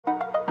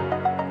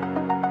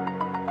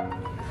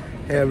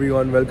Hey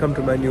everyone, welcome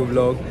to my new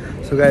vlog.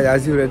 So guys,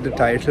 as you read the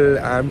title,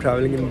 I'm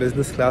traveling in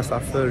business class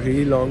after a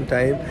really long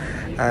time,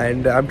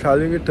 and I'm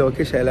traveling with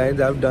Turkish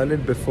Airlines. I've done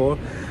it before,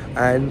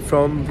 and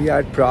we are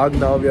at Prague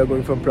now. We are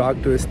going from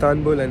Prague to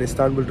Istanbul and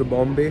Istanbul to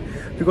Bombay.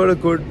 We got a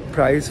good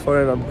price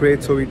for an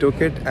upgrade, so we took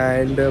it,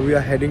 and we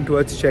are heading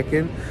towards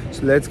check-in.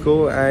 So let's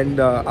go, and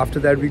after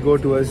that we go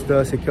towards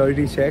the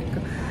security check,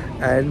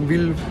 and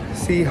we'll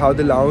see how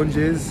the lounge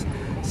is.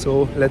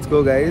 So let's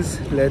go guys,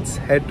 let's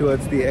head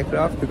towards the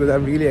aircraft because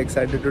I'm really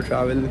excited to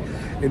travel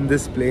in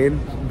this plane,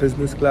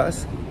 business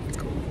class. Let's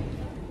go.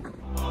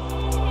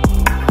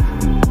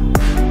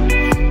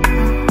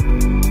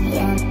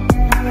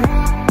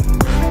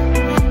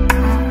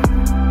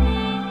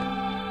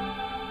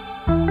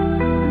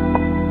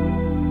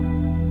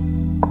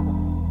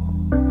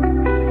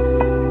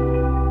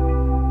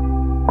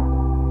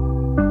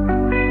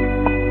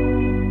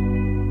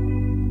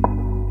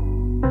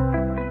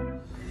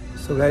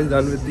 So guys,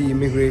 done with the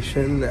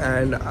immigration,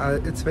 and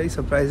it's very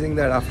surprising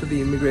that after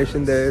the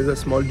immigration there is a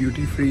small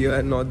duty free here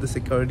and not the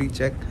security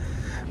check.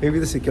 Maybe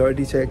the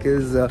security check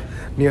is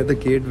near the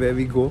gate where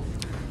we go,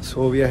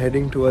 so we are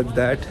heading towards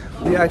that.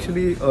 We are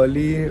actually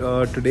early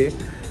today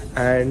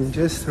and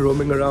just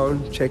roaming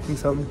around, checking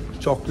some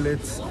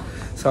chocolates,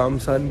 some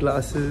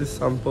sunglasses,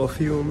 some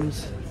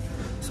perfumes,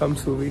 some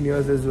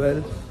souvenirs as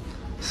well.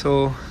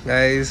 So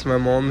guys, my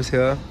mom's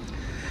here,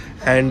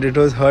 and it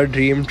was her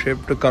dream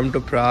trip to come to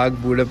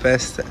Prague,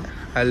 Budapest.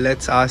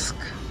 Let's ask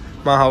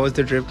Ma, how was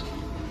the trip?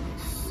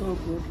 So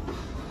good.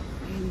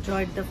 I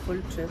enjoyed the full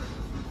trip.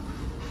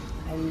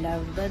 I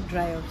love the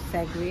drive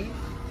Segway.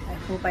 I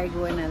hope I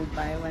go and I'll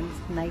buy one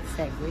nice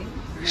Segway.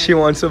 She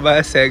wants to buy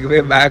a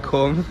Segway back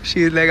home.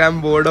 She's like, I'm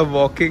bored of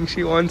walking.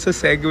 She wants a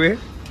Segway.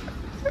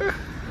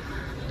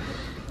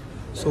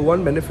 So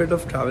one benefit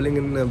of traveling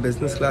in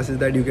business class is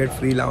that you get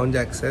free lounge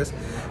access,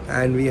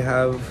 and we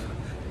have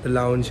the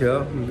lounge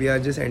here. We are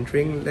just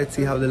entering. Let's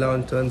see how the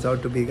lounge turns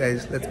out to be,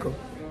 guys. Let's go.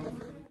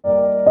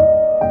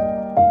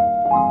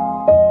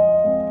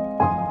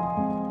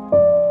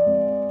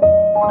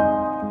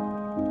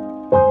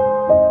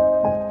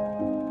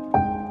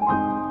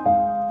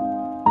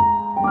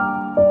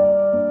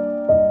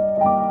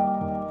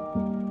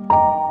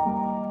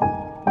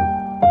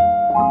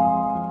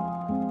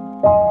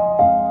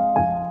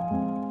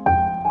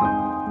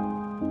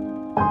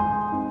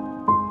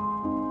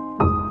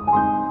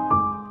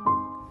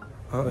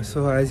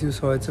 So as you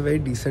saw, it's a very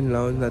decent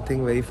lounge,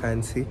 nothing very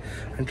fancy,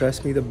 and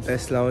trust me, the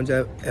best lounge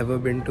I've ever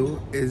been to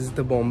is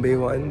the Bombay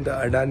one, the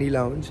Adani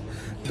lounge,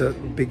 the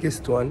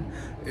biggest one.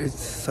 It's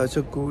such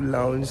a cool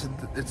lounge.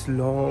 It's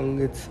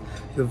long,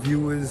 the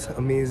view is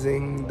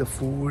amazing, the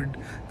food,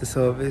 the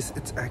service,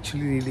 it's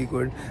actually really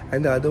good.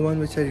 And the other one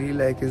which I really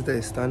like is the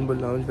Istanbul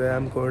lounge, where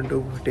I'm going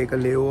to take a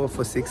layover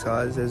for 6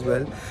 hours as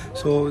well,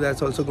 so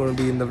that's also going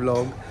to be in the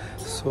vlog.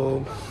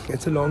 So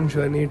it's a long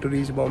journey to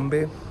reach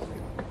Bombay.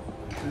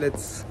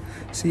 Let's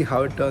see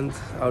how it turns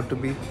out to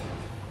be.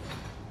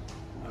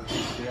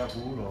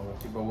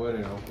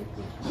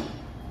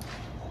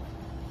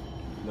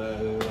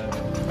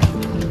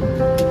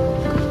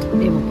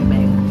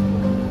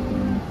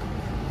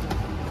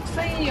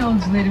 Sayın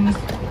yolcularımız,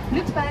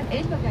 lütfen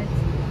el bagaj.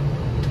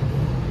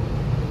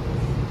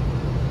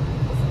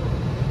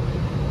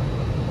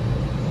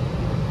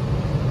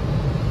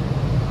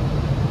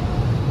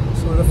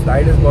 So the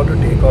flight is about to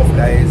take off,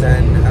 guys,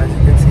 and as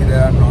you can see,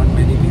 there are not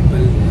many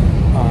people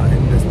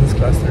in business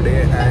class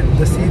today, and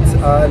the seats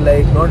are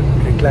like not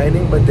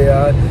reclining, but they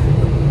are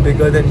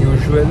bigger than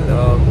usual,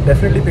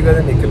 definitely bigger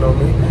than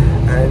economy,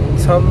 and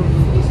some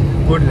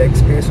good leg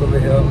space over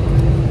here.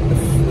 The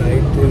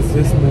flight is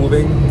just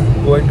moving,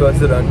 going towards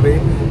the runway.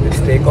 It's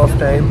takeoff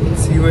time.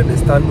 See you in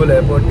Istanbul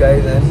airport,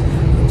 guys,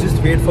 and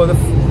just wait for the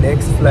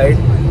next flight.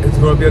 It's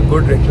going to be a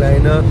good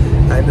recliner,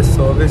 and the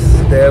service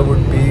there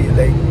would be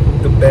like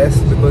the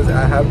best, because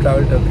I have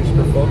traveled Turkish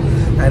before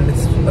and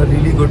it's a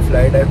really good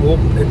flight. I hope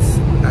it's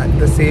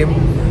the same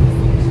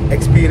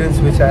experience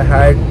which I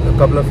had a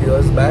couple of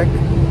years back.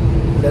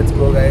 Let's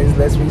go, guys,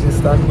 let's reach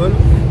Istanbul,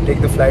 take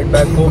the flight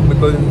back home,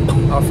 because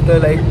after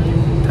like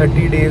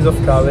 30 days of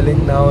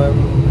traveling now,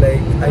 I'm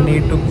like, I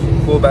need to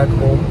go back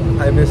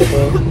home. I miss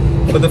home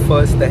for the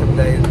first time,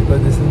 guys,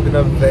 because this has been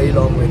a very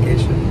long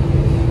vacation.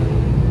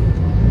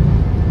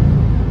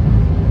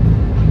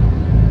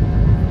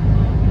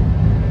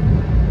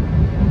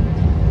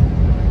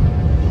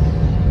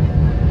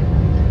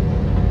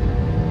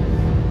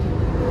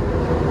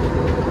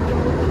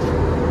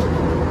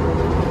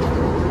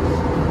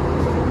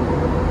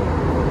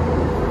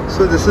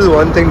 So this is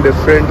one thing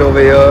different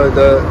over here.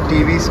 The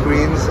TV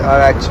screens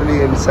are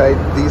actually inside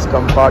these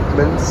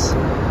compartments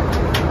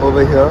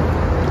over here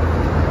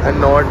and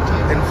not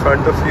in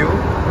front of you.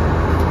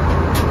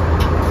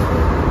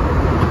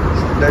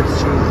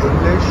 Let's choose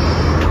English.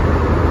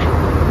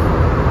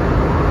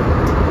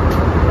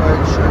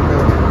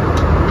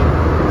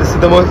 This is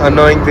the most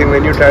annoying thing,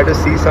 when you try to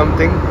see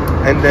something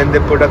and then they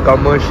put a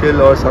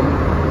commercial or some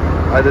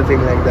other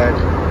thing like that.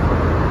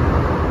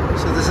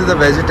 So this is a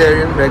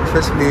vegetarian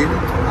breakfast meal.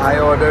 I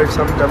ordered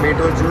some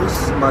tomato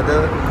juice,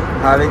 mother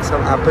having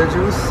some apple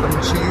juice, some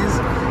cheese,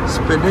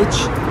 spinach,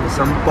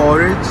 some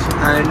porridge,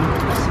 and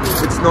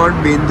it's not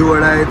mendu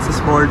vada, it's a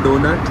small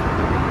donut,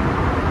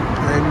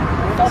 and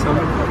some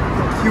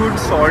cute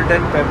salt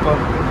and pepper.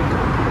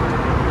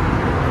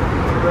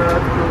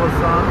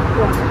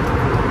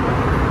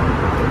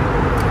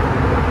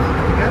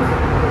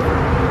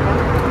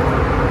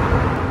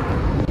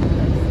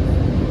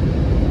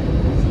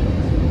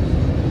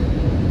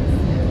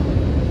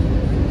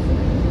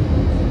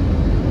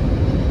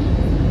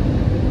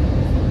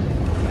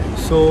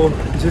 So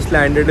just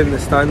landed in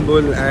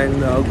Istanbul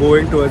and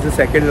going towards the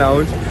second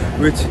lounge,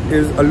 which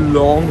is a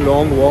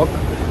long walk.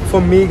 For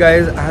me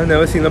guys, I have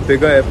never seen a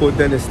bigger airport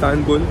than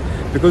Istanbul,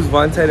 because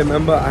once I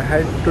remember I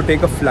had to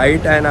take a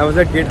flight and I was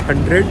at gate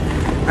 100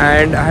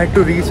 and I had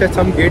to reach at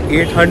some gate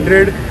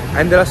 800,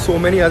 and there are so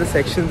many other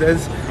sections.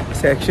 There's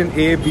section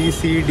A, B,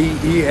 C, D,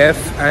 E, F,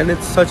 and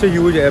it's such a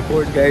huge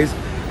airport guys,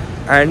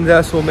 and there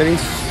are so many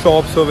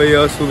shops over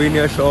here,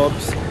 souvenir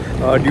shops,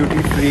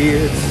 duty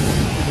free.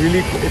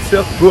 It's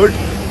a good,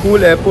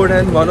 cool airport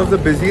and one of the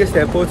busiest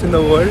airports in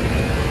the world.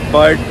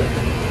 But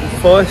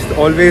first,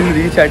 always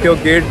reach at your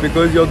gate,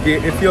 because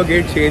if your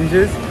gate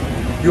changes,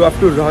 you have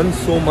to run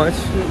so much,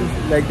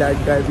 like that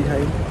guy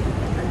behind.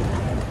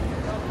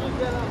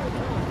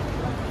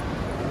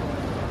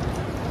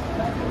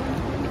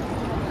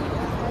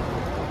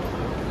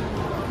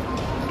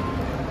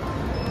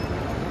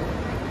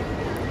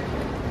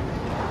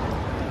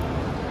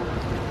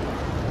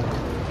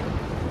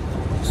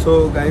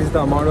 So guys,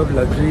 the amount of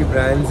luxury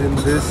brands in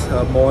this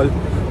the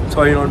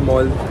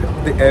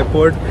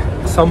airport,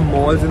 some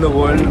malls in the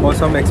world or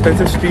some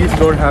expensive streets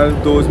don't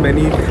have those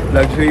many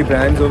luxury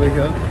brands over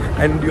here,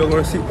 and you're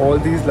going to see all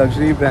these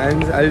luxury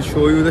brands. I'll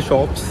show you the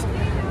shops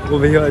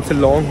over here. It's a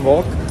long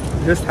walk.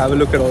 Just have a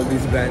look at all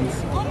these brands.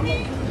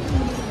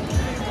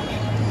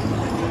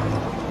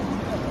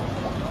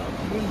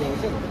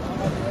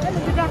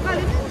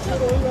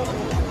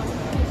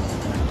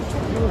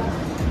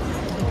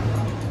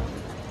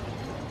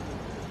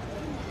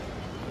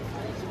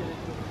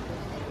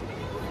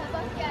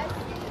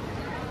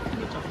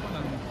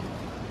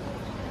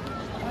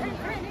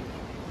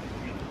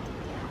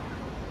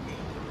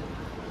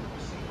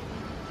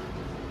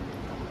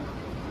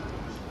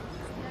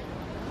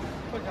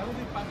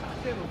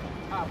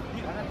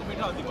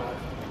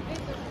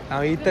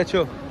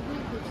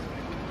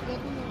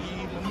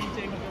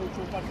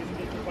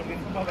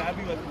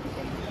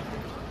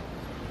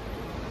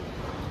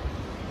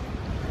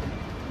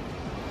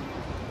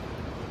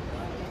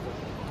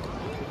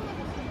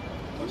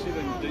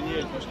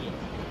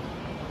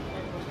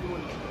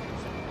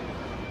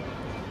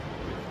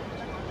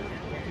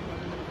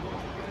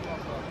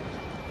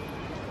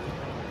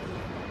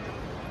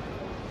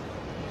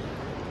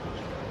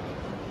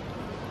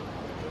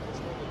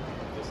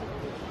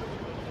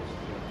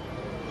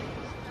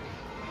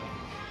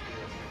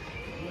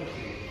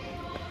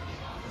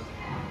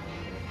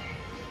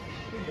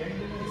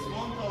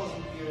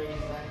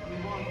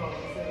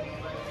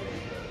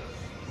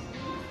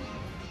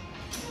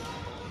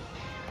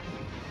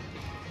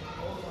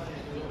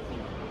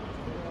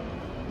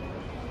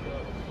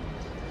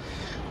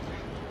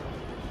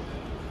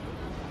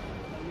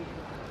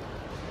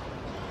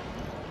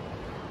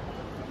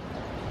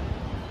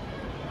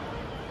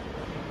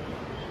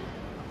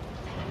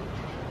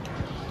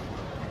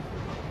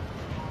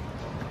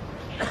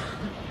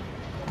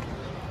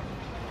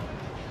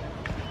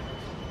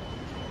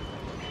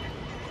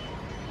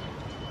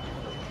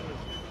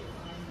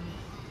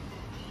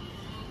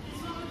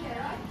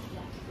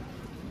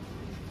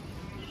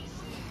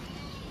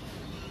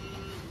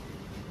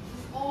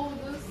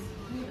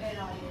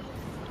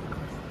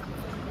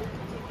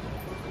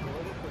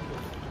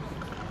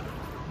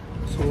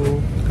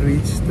 So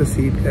reached the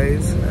seat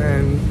guys,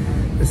 and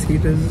the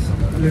seat is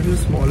a little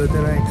smaller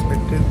than I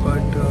expected,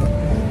 but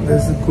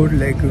there's a good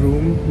leg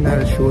room.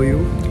 I'll show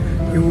you.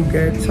 You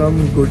get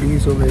some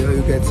goodies over here.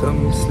 You get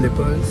some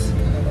slippers,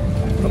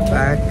 a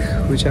pack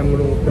which I'm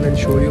going to open and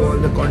show you all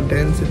the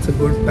contents. It's a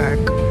good pack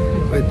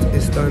with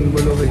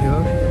Istanbul over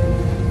here,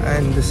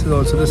 and this is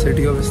also the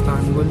city of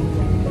Istanbul.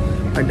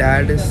 My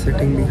dad is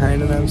sitting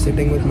behind and I'm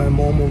sitting with my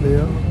mom over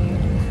here,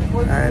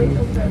 and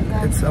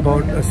it's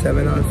about a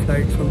 7-hour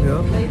flight from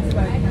here,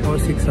 or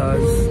 6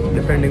 hours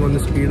depending on the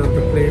speed of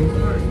the plane,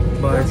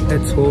 but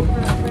let's hope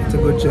it's a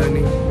good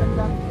journey.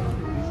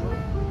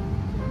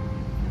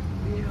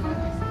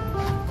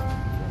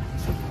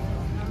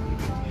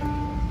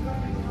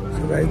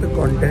 So guys, the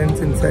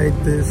contents inside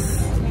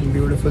this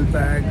beautiful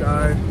bag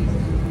are: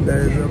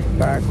 there is a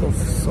pack of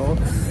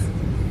socks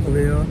over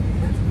here,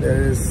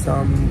 there is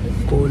some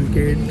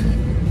Colgate,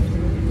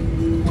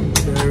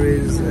 there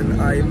is an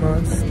eye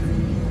mask,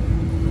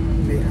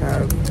 we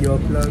have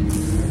earplugs,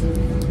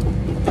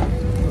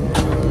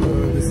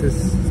 this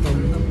is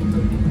some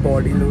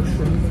body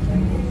lotion.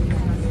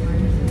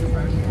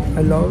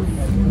 I love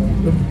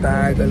the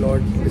bag a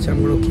lot, which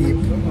I'm going to keep.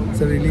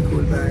 It's a really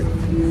cool bag.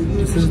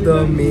 This is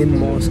the main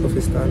mosque of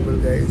Istanbul,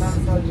 guys.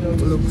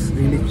 It looks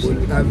really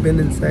cool. I've been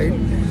inside,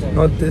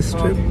 not this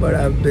trip, but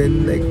I've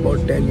been like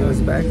about 10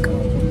 years back.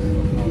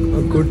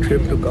 A good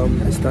trip to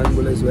come,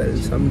 Istanbul as well.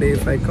 Someday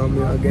if I come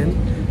here again,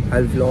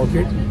 I'll vlog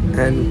it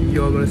and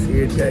you're gonna see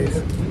it, guys.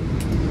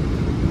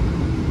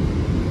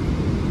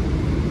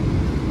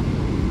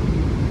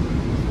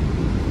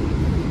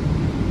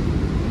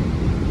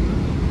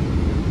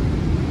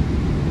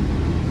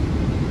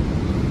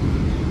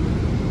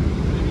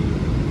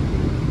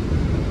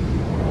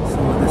 So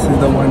this is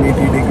the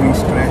 180-degree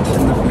stretch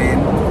in the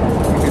plane.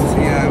 You can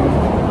see I'm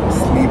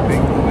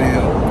sleeping over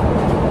here,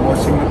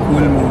 watching a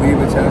cool movie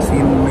which I've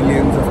seen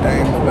millions of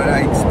times, but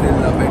I still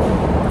love it.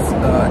 It's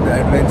The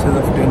Adventures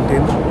of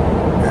Tintin,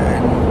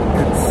 and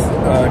it's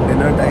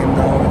dinner time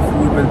now.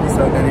 Food will be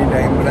served any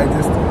time, but I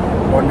just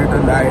wanted to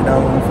lie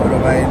down for a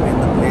while in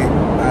the plane.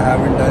 I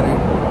haven't done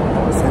it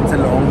since a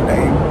long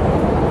time,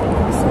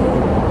 so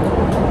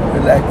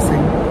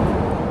relaxing.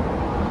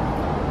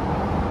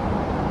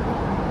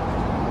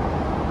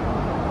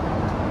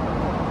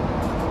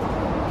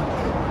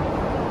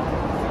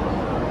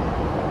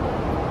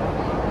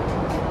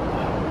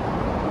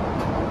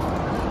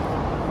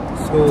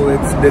 So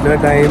it's dinner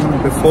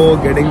time. Before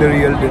getting the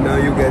real dinner,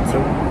 you get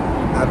some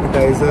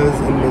appetizers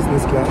in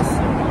business class.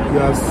 You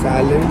have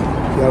salad,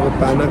 you have a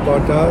panna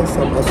cotta,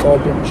 some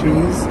assorted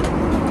cheese.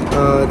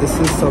 This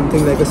is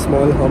something like a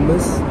small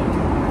hummus.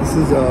 This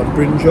is a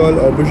brinjal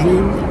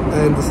aubergine,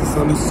 and this is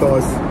some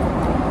sauce.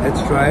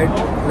 Let's try it.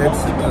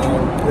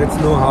 Let's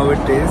know how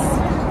it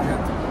tastes.